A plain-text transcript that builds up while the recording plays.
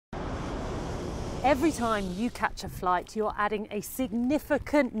Every time you catch a flight, you're adding a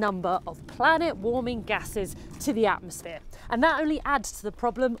significant number of planet-warming gases to the atmosphere, and that only adds to the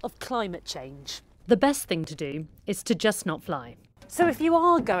problem of climate change. The best thing to do is to just not fly. So if you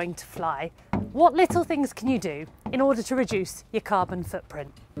are going to fly, what little things can you do in order to reduce your carbon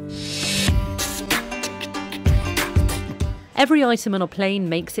footprint? Every item on a plane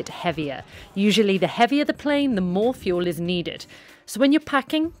makes it heavier. Usually the heavier the plane, the more fuel is needed. So when you're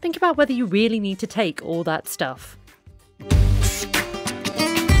packing, think about whether you really need to take all that stuff.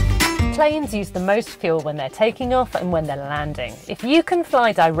 Planes use the most fuel when they're taking off and when they're landing. If you can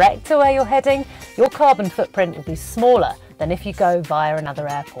fly direct to where you're heading, your carbon footprint will be smaller than if you go via another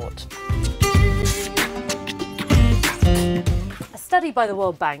airport. A study by the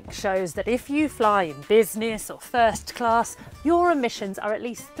World Bank shows that if you fly in business or first class, your emissions are at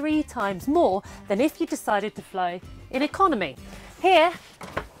least 3 times more than if you decided to fly in economy. Here,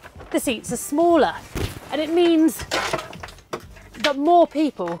 the seats are smaller, and it means that more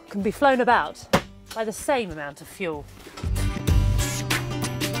people can be flown about by the same amount of fuel.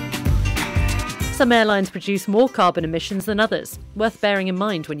 Some airlines produce more carbon emissions than others, worth bearing in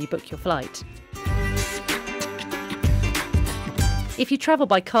mind when you book your flight. If you travel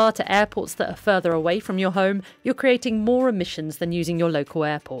by car to airports that are further away from your home, you're creating more emissions than using your local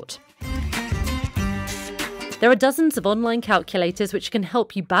airport. There are dozens of online calculators which can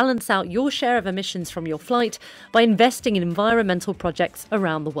help you balance out your share of emissions from your flight by investing in environmental projects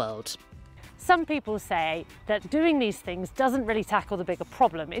around the world. Some people say that doing these things doesn't really tackle the bigger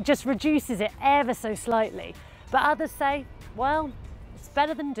problem, it just reduces it ever so slightly. But others say, well, it's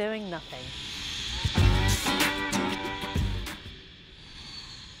better than doing nothing.